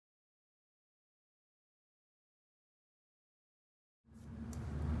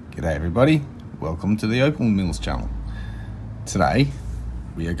G'day everybody, welcome to the Opal Mills channel. Today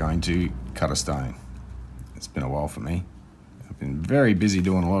we are going to cut a stone. It's been a while for me. I've been very busy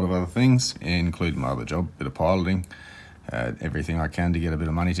doing a lot of other things, including my other job, a bit of piloting, everything I can to get a bit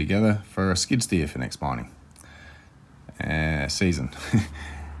of money together for a skid steer for next mining season.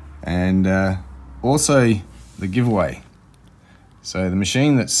 And also the giveaway. So the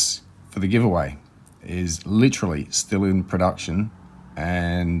machine that's for the giveaway is literally still in production,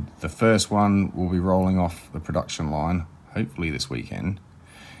 and the first one will be rolling off the production line hopefully this weekend,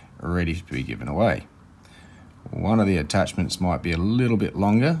 ready to be given away. One of the attachments might be a little bit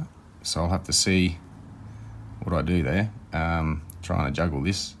longer, so I'll have to see what I do there. Trying to juggle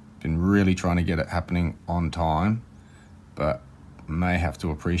this, been really trying to get it happening on time, but may have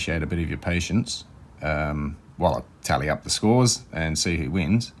to appreciate a bit of your patience while I tally up the scores and see who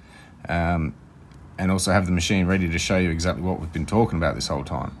wins. And also have the machine ready to show you exactly what we've been talking about this whole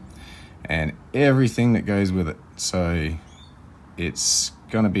time and everything that goes with it. So it's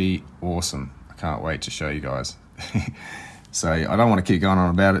gonna be awesome. I can't wait to show you guys. So I don't want to keep going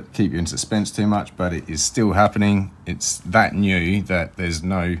on about it, keep you in suspense too much, but it is still happening. It's that new that there's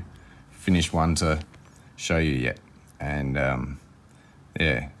no finished one to show you yet. And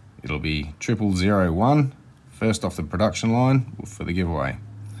yeah, it'll be 0001, first off the production line for the giveaway.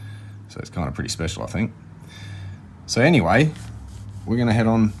 So it's kind of pretty special, I think. So anyway, we're gonna head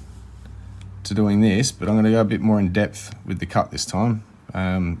on to doing this, but I'm gonna go a bit more in depth with the cut this time.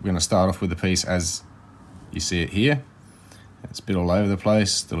 We're gonna start off with the piece as you see it here. It's a bit all over the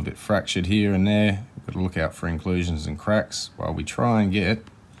place, a little bit fractured here and there. We've got to look out for inclusions and cracks while we try and get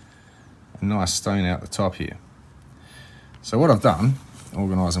a nice stone out the top here. So what I've done,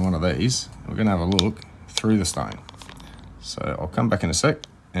 organising one of these, we're gonna have a look through the stone. So I'll come back in a sec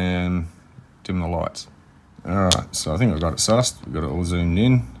and dim the lights. Alright, so I think I've got it sussed, we've got it all zoomed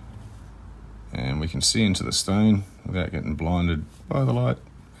in, and we can see into the stone without getting blinded by the light.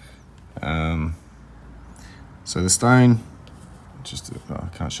 So the stone, I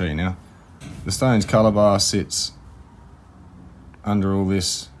can't show you now, the stone's colour bar sits under all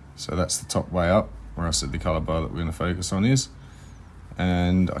this, so that's the top way up, where I said the colour bar that we're going to focus on is,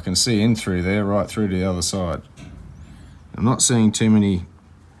 and I can see in through there, right through to the other side. I'm not seeing too many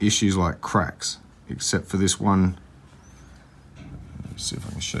issues like cracks, except for this one. Let's see if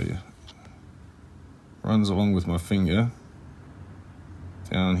I can show you. Runs along with my finger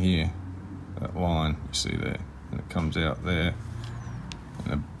down here, that line you see there, and it comes out there,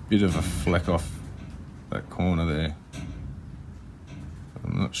 and a bit of a fleck off that corner there.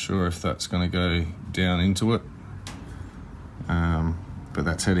 I'm not sure if that's going to go down into it, but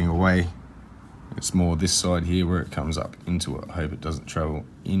that's heading away. It's more this side here where it comes up into it. I hope it doesn't travel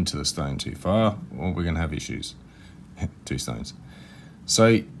into the stone too far, or we're going to have issues. Two stones.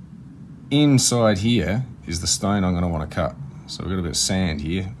 So inside here is the stone I'm going to want to cut. So we've got a bit of sand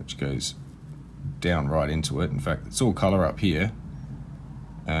here, which goes down right into it. In fact, it's all colour up here,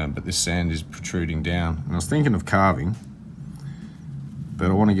 but this sand is protruding down. And I was thinking of carving, but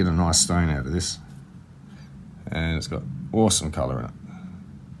I want to get a nice stone out of this. And it's got awesome colour in it.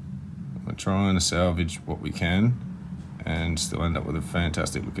 We're trying to salvage what we can and still end up with a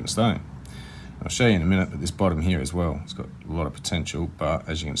fantastic looking stone. I'll show you in a minute, but this bottom here as well, it's got a lot of potential, but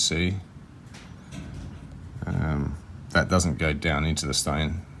as you can see, that doesn't go down into the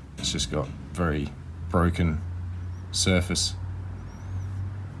stone. It's just got very broken surface.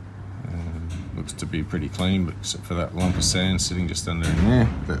 Looks to be pretty clean, but except for that lump of sand sitting just under in there,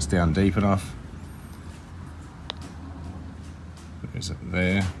 that's down deep enough. There's it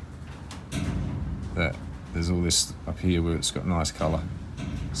there. That there's all this up here where it's got nice colour.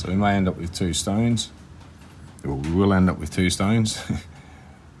 So we may end up with two stones. Well, we will end up with two stones.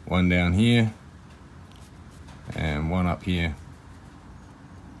 One down here and one up here.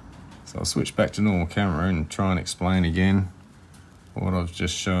 So I'll switch back to normal camera and try and explain again what I've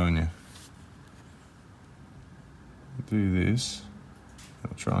just shown you. Do this.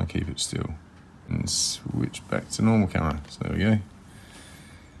 I'll try and keep it still and switch back to normal camera. So there we go.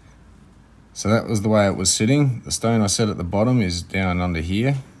 So that was the way it was sitting. The stone I said at the bottom is down under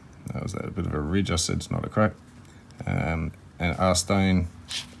here. That was that bit of a ridge I said, it's not a crack. And our stone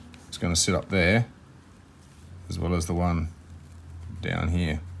is going to sit up there, as well as the one down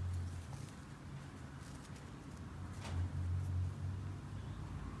here.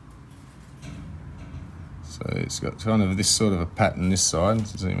 So it's got kind of this sort of a pattern this side.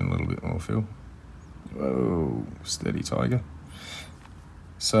 Let's zoom in a little bit more, Phil. Whoa, steady tiger.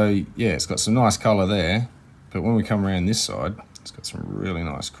 So yeah, it's got some nice colour there, but when we come around this side, it's got some really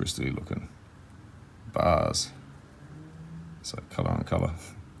nice crystally looking bars. So colour on colour.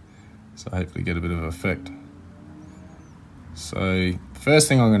 So hopefully get a bit of effect. So first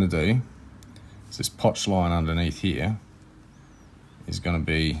thing I'm going to do is this potch line underneath here is going to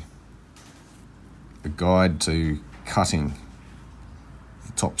be the guide to cutting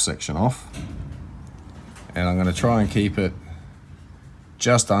the top section off, and I'm going to try and keep it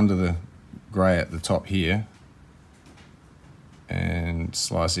just under the grey at the top here and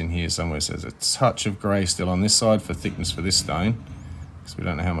slice in here somewhere so there's a touch of grey still on this side for thickness for this stone, because we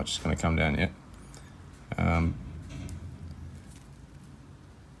don't know how much it's going to come down yet. And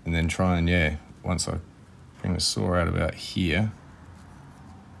then try and, yeah, once I bring the saw out about here,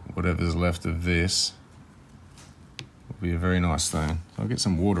 whatever's left of this will be a very nice stone. So I'll get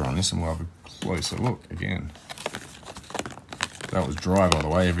some water on this and we'll have a closer look again. That was dry, by the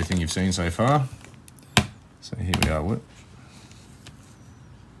way, everything you've seen so far. So here we are with it.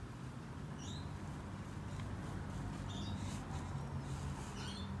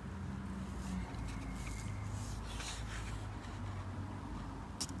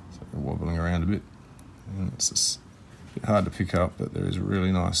 So wobbling around a bit. And it's just a bit hard to pick up, but there is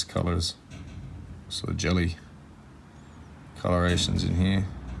really nice colours, sort of jelly colorations in here.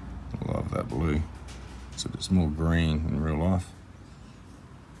 I love that blue. So it's more green in real life.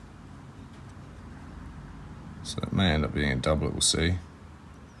 So it may end up being a doublet, we'll see.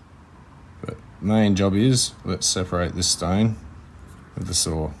 But main job is, let's separate this stone with the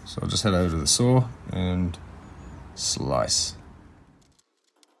saw. So I'll just head over to the saw and slice.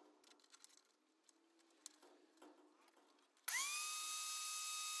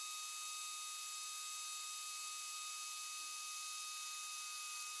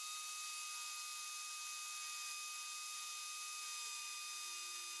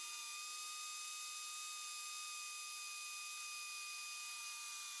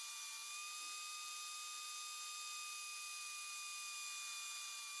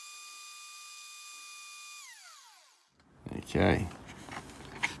 Okay,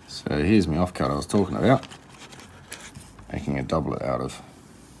 so here's my offcut I was talking about, making a doublet out of.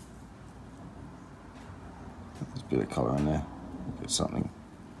 There's a bit of colour in there, get something.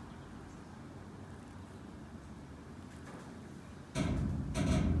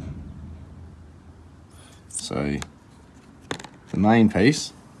 So the main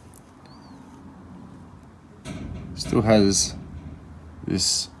piece still has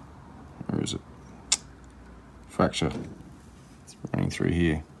this, where is it, fracture. Running through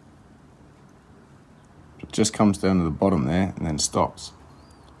here. It just comes down to the bottom there and then stops.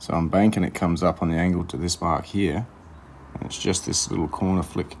 So I'm banking it comes up on the angle to this mark here, and it's just this little corner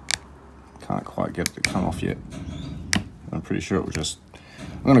flick. Can't quite get it to come off yet. I'm pretty sure it will just,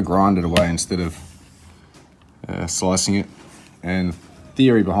 I'm going to grind it away instead of slicing it. And the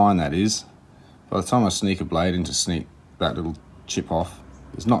theory behind that is, by the time I sneak a blade in to sneak that little chip off,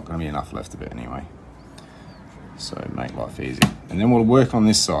 there's not going to be enough left of it anyway. So make life easy. And then we'll work on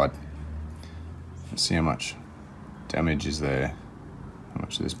this side and see how much damage is there, how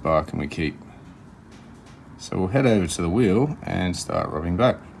much of this bar can we keep. So we'll head over to the wheel and start rubbing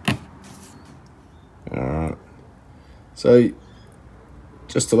back. So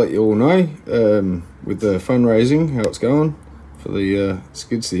just to let you all know, with the fundraising, how it's going for the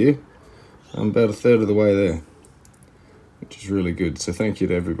skid steer, I'm about a third of the way there, which is really good. So thank you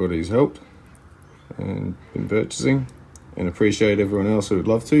to everybody who's helped and been purchasing, and appreciate everyone else who would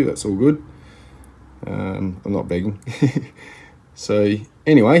love to. That's all good. I'm not begging. So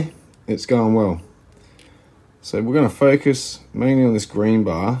anyway, it's going well. So we're going to focus mainly on this green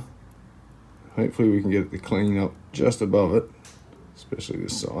bar. Hopefully we can get it to clean up just above it, especially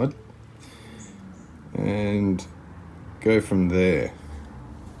this side, and go from there.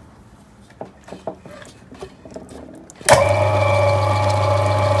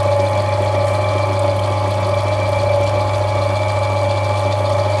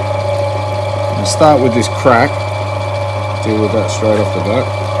 Start with this crack, deal with that straight off the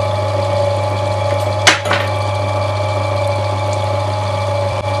bat.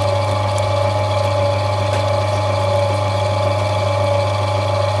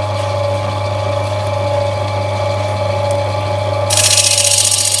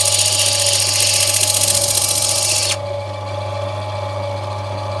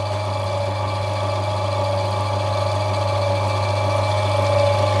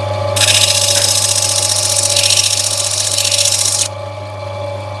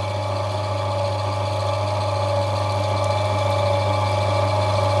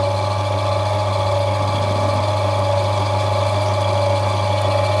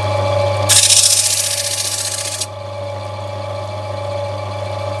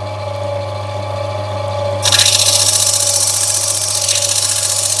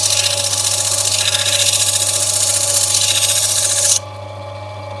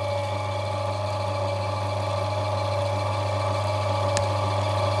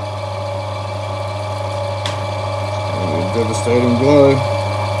 devastating blow.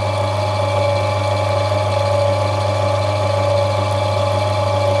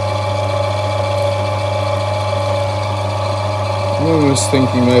 I was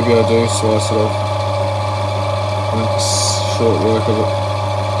thinking maybe I do slice it off, make a short work of it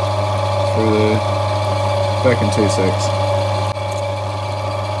through there. Back in 2 secs.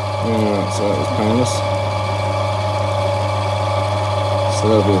 Alright, so that was painless. So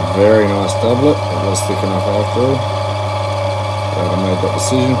that'll be a very nice doublet. It was thick enough after all. Glad I made that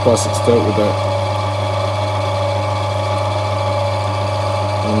decision, plus it's dealt with that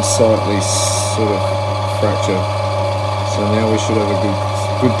unsightly sort of fracture. So now we should have a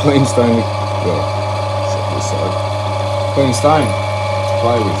good clean stone. Well, set this side. Clean stone to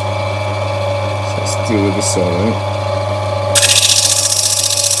play with. So let's deal with this side, I think.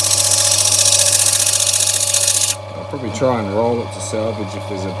 I'll probably try and roll it to salvage if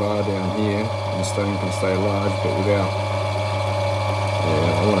there's a bar down here and the stone can stay large, but without.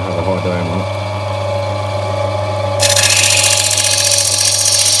 Yeah, I want to have a high dome on it.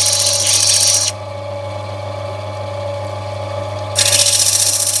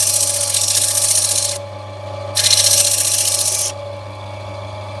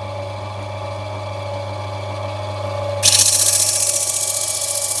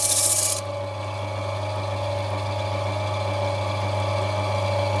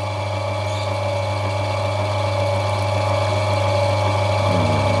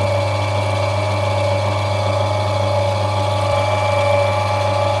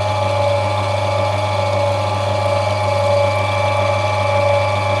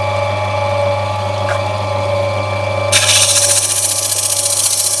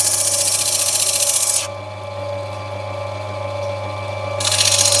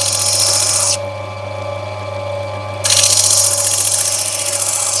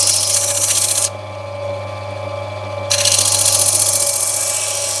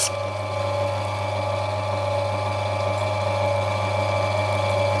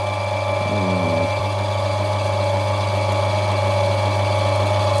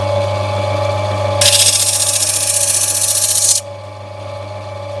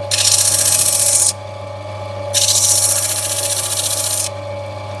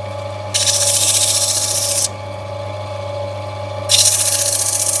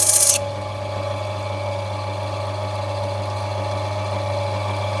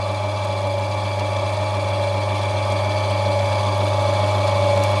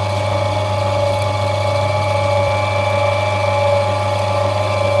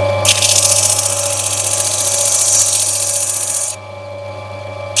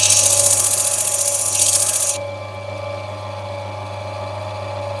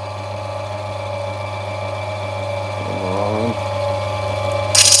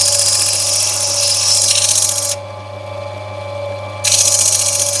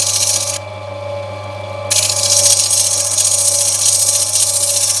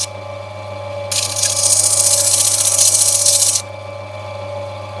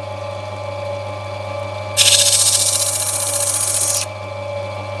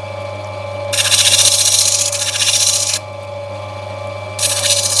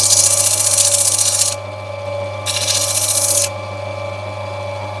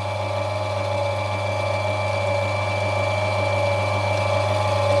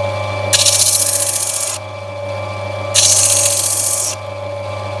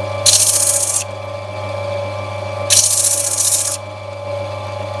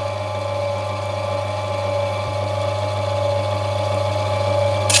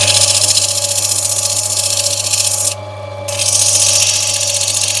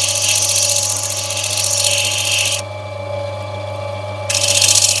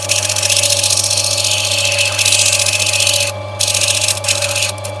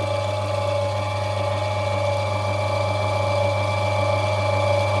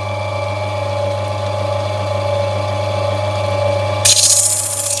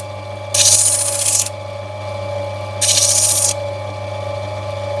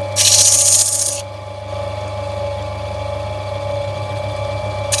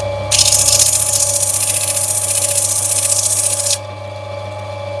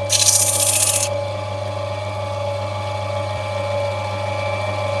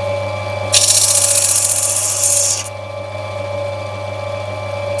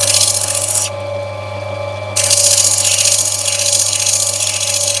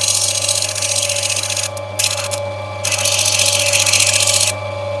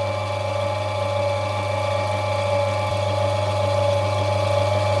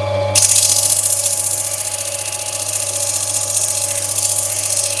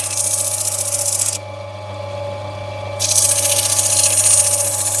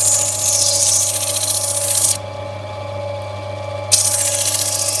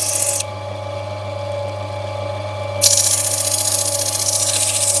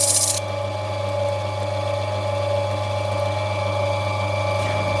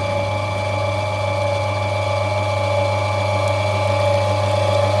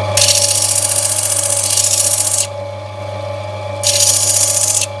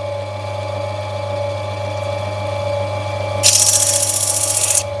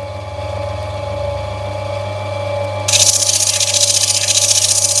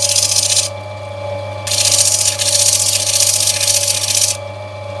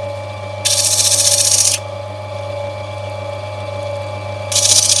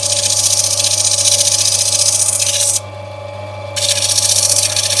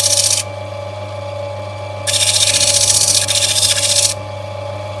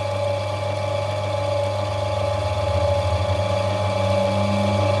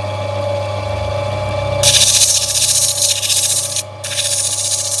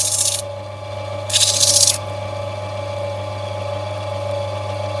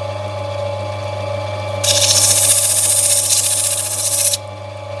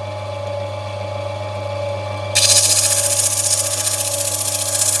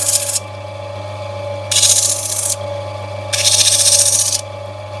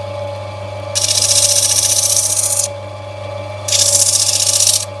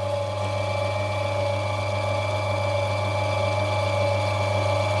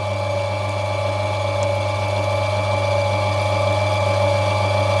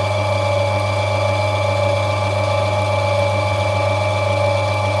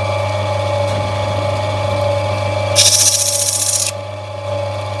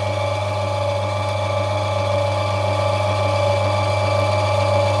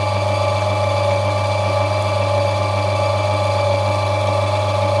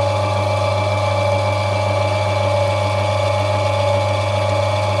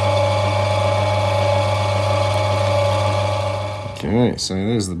 so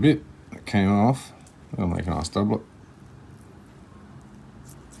there's the bit that came off. That'll make a nice doublet.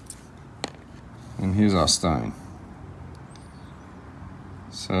 And here's our stone.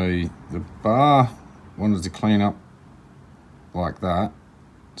 So the bar wanted to clean up like that,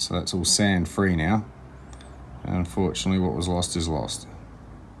 so that's all sand free now. And unfortunately what was lost is lost.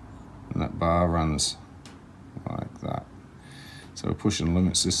 And that bar runs like that. So we're pushing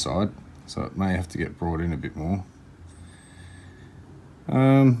limits this side, so it may have to get brought in a bit more.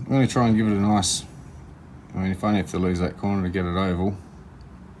 I'm going to try and give it a nice, I mean, if I only have to lose that corner to get it oval,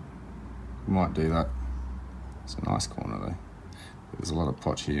 might do that. It's a nice corner though. There's a lot of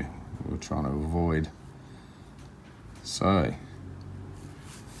potch here we're trying to avoid. So,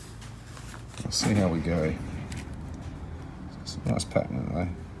 let's see how we go. It's a nice pattern though.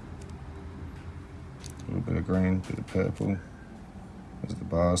 A little bit of green, bit of purple. As the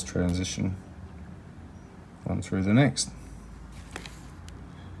bars transition one through the next.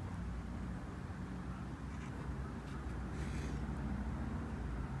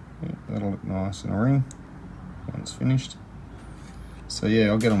 Yeah, that'll look nice in a ring once finished. So yeah,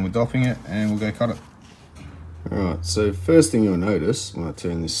 I'll get on with dopping it and we'll go cut it. Alright, so first thing you'll notice when I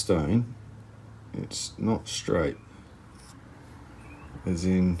turn this stone, it's not straight. As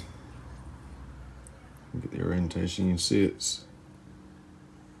in, look at the orientation, you can see it's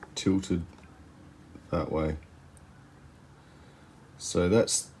tilted that way. So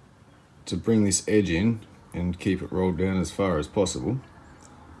that's to bring this edge in and keep it rolled down as far as possible.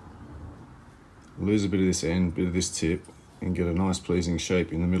 Lose a bit of this end, bit of this tip, and get a nice pleasing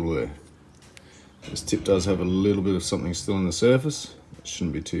shape in the middle there. This tip does have a little bit of something still on the surface. It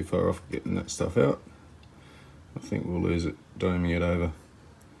shouldn't be too far off getting that stuff out. I think we'll lose it doming it over.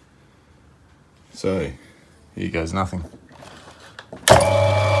 So here goes nothing.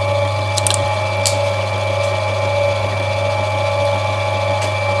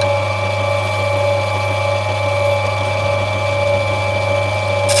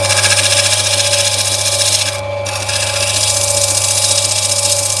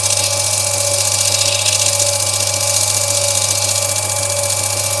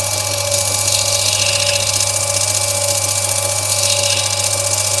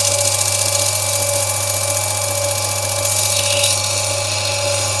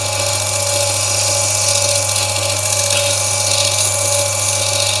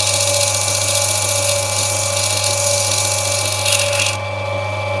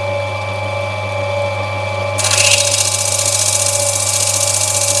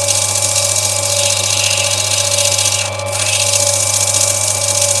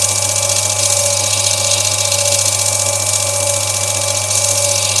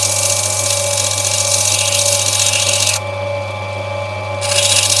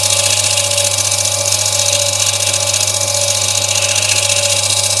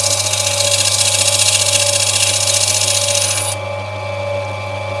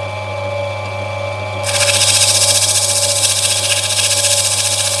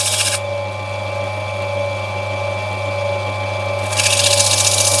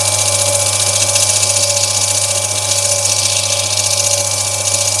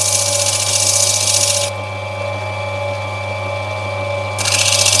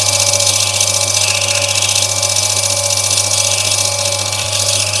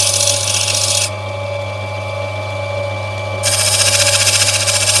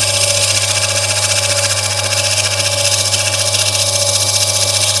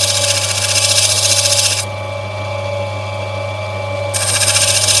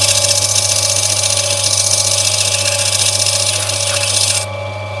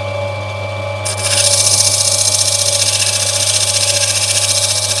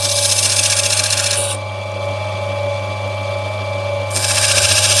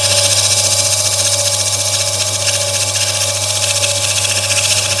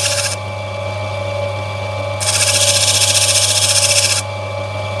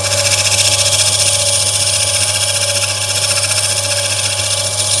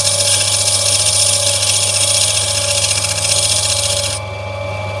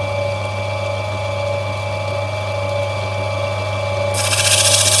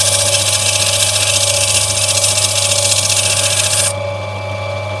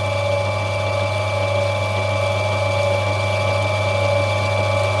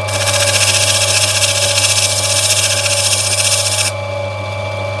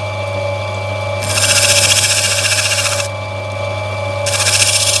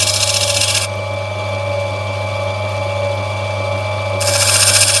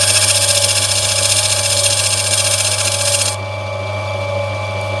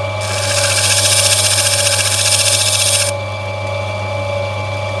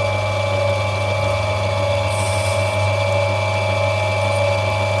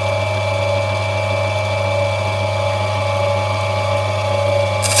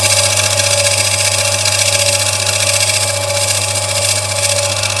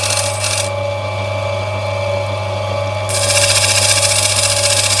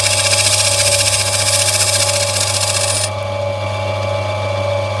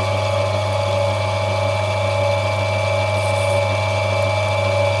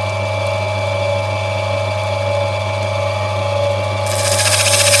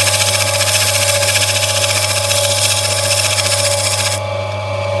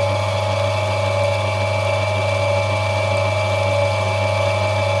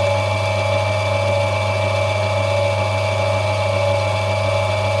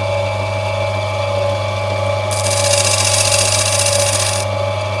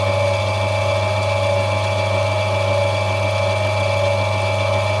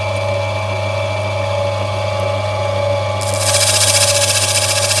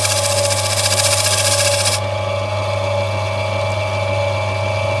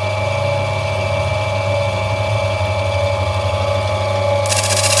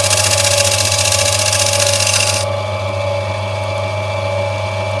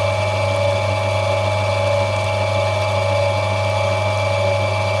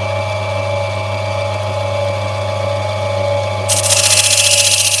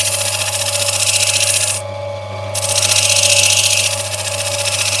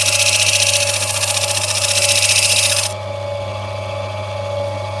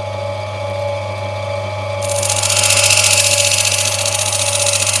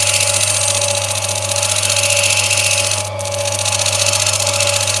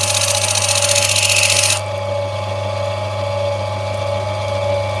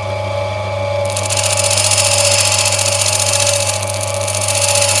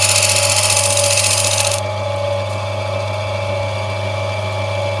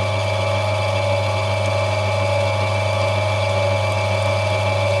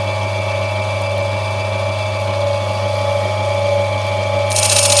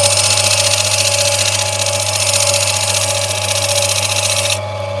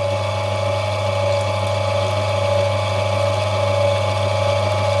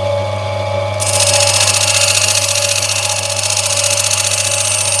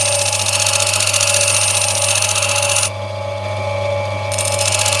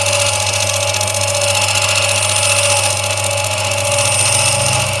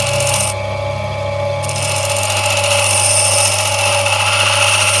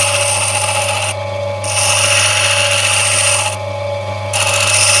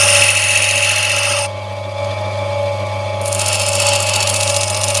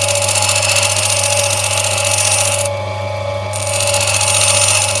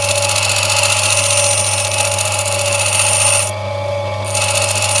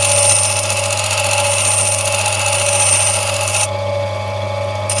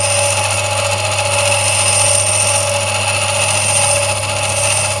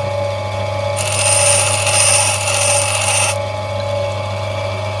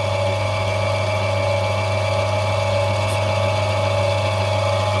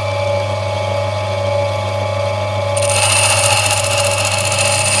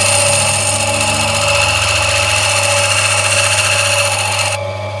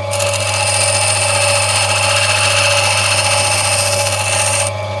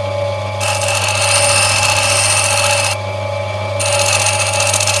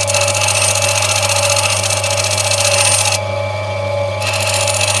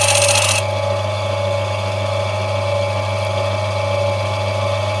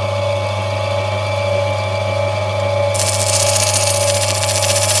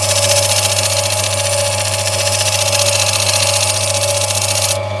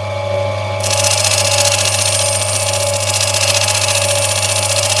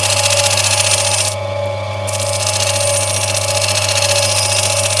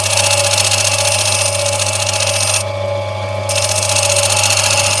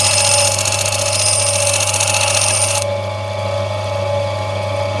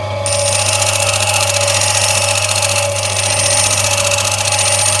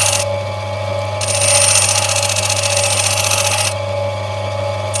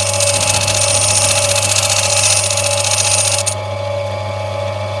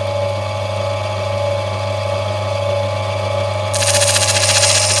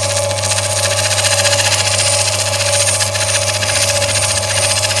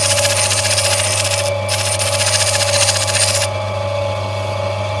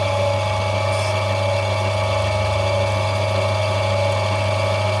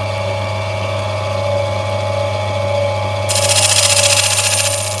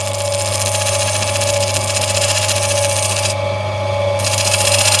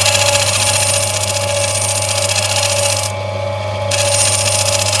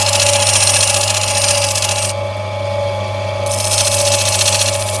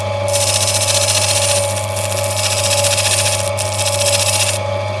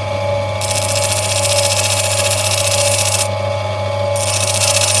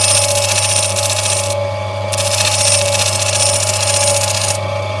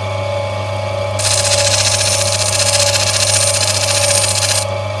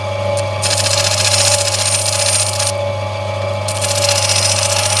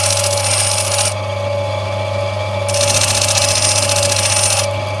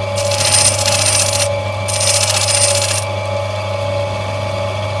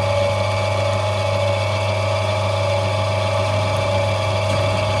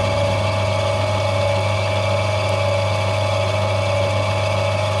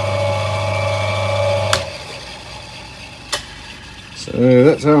 So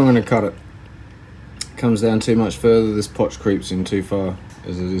that's how I'm going to cut it. Comes down too much further, this potch creeps in too far.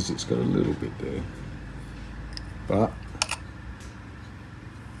 As it is, it's got a little bit there. But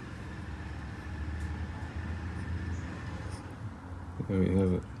there we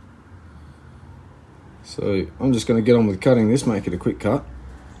have it. So I'm just going to get on with cutting this, make it a quick cut.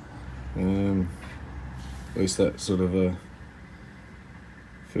 At least that sort of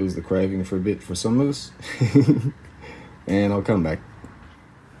fills the craving for a bit for some of us. And I'll come back.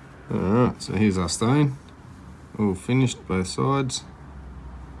 Alright, so here's our stain. All finished, both sides.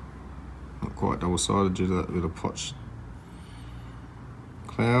 Not quite double-sided due to that bit of potch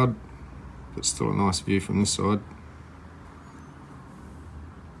cloud, but still a nice view from this side.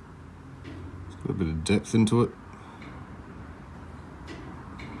 It's got a bit of depth into it.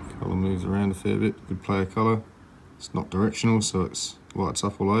 Colour moves around a fair bit, good play of colour. It's not directional, so it lights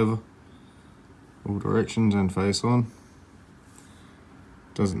up all over, all directions and face on.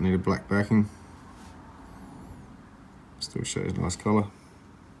 Doesn't need a black backing. Still shows nice colour.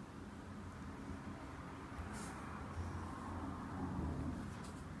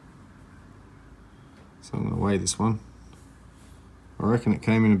 So I'm going to weigh this one. I reckon it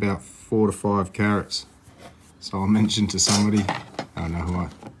came in about 4 to 5 carats. So I'll mention to somebody, I don't know who I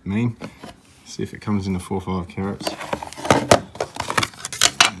mean, see if it comes in the 4 or 5 carats.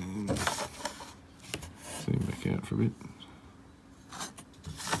 And zoom back out for a bit.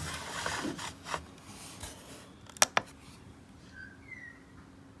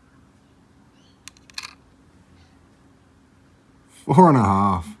 Four and a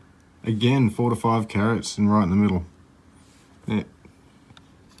half. Again, 4 to 5 carats and right in the middle. Yeah.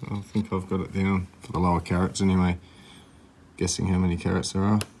 I think I've got it down for the lower carats anyway. Guessing how many carats there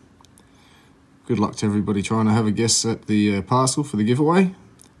are. Good luck to everybody trying to have a guess at the parcel for the giveaway.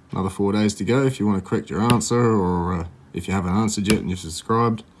 Another 4 days to go. If you want to correct your answer, or if you haven't answered yet and you've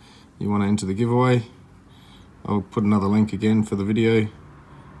subscribed, you want to enter the giveaway, I'll put another link again for the video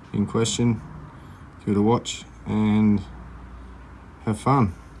in question. Give it a watch and have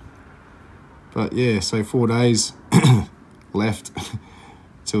fun. But yeah, so 4 days left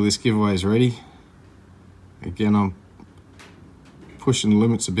till this giveaway is ready. Again, I'm pushing the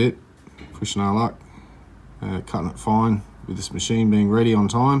limits a bit, pushing our luck, cutting it fine with this machine being ready on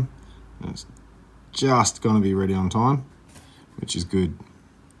time. And it's just going to be ready on time, which is good.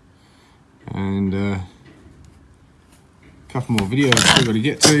 And a couple more videos I've still got to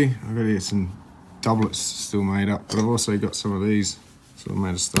get to. I've got to get some doublets still made up, but I've also got some of these, so I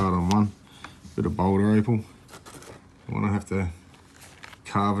made a start on one. Bit of boulder opal. I want to have to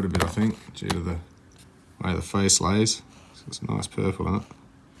carve it a bit, I think, due to the way the face lays. So it's a nice purple in it.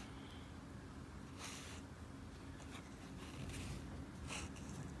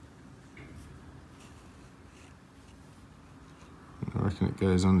 I reckon it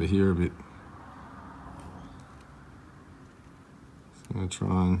goes under here a bit. So I'm going to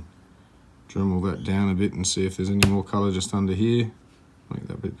try and Dremel that down a bit and see if there's any more colour just under here. Make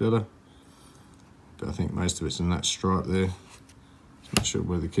that a bit better. But I think most of it's in that stripe there. Just not sure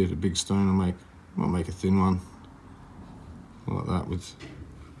whether to keep a big stone or might make a thin one. Like that with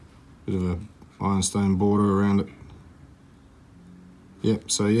a bit of a ironstone border around it.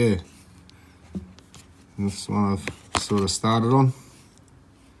 Yep, so yeah. This one I've sort of started on.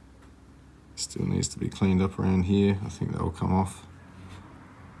 Still needs to be cleaned up around here. I think that will come off.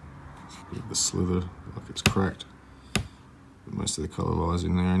 It's a bit of a slither, like it's cracked. But most of the colour lies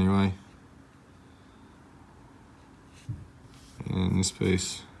in there anyway. And this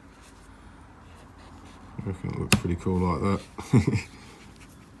piece, I reckon it looks pretty cool like that.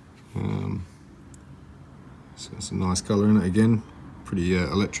 So it's a nice colour in it again. Pretty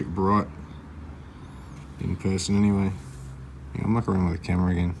electric bright in person anyway. Yeah, I'll muck around with the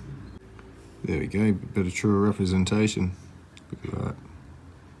camera again. There we go, bit of truer representation. Look at that.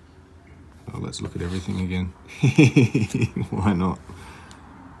 Oh, let's look at everything again. Why not?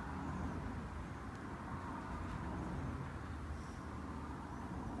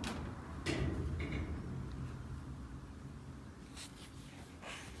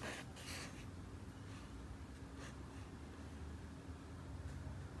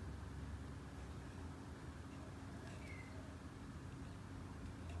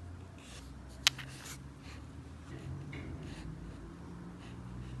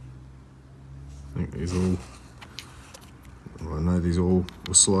 I think these all, well, I know these all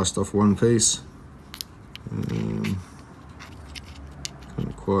were sliced off one piece.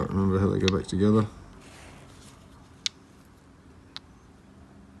 Can't quite remember how they go back together.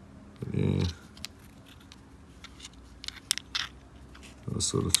 But yeah, there were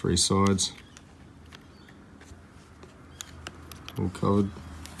sort of 3 sides. all covered.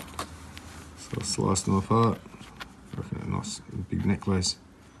 So I've sliced them apart. I reckon a nice big necklace.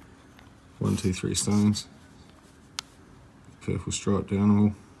 1, 2, 3 stones. Purple striped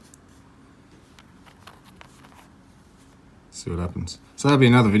animal. See what happens. So that'll be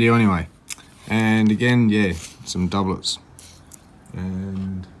another video anyway. And again, yeah, some doublets.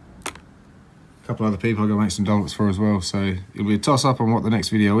 And a couple other people I've got to make some doublets for as well. So it'll be a toss up on what the next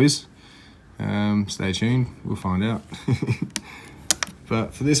video is. Stay tuned, we'll find out.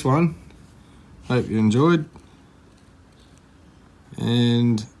 But for this one, hope you enjoyed.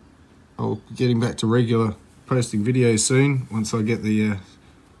 And I'll be getting back to regular posting videos soon once I get the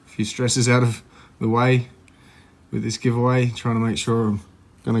few stresses out of the way with this giveaway, trying to make sure I'm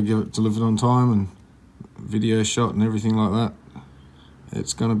going to get it delivered on time and video shot and everything like that.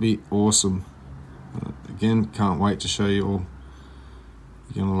 It's going to be awesome. Again, can't wait to show you all.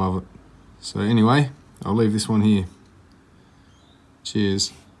 You're going to love it. So anyway, I'll leave this one here.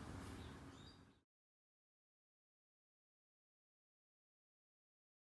 Cheers.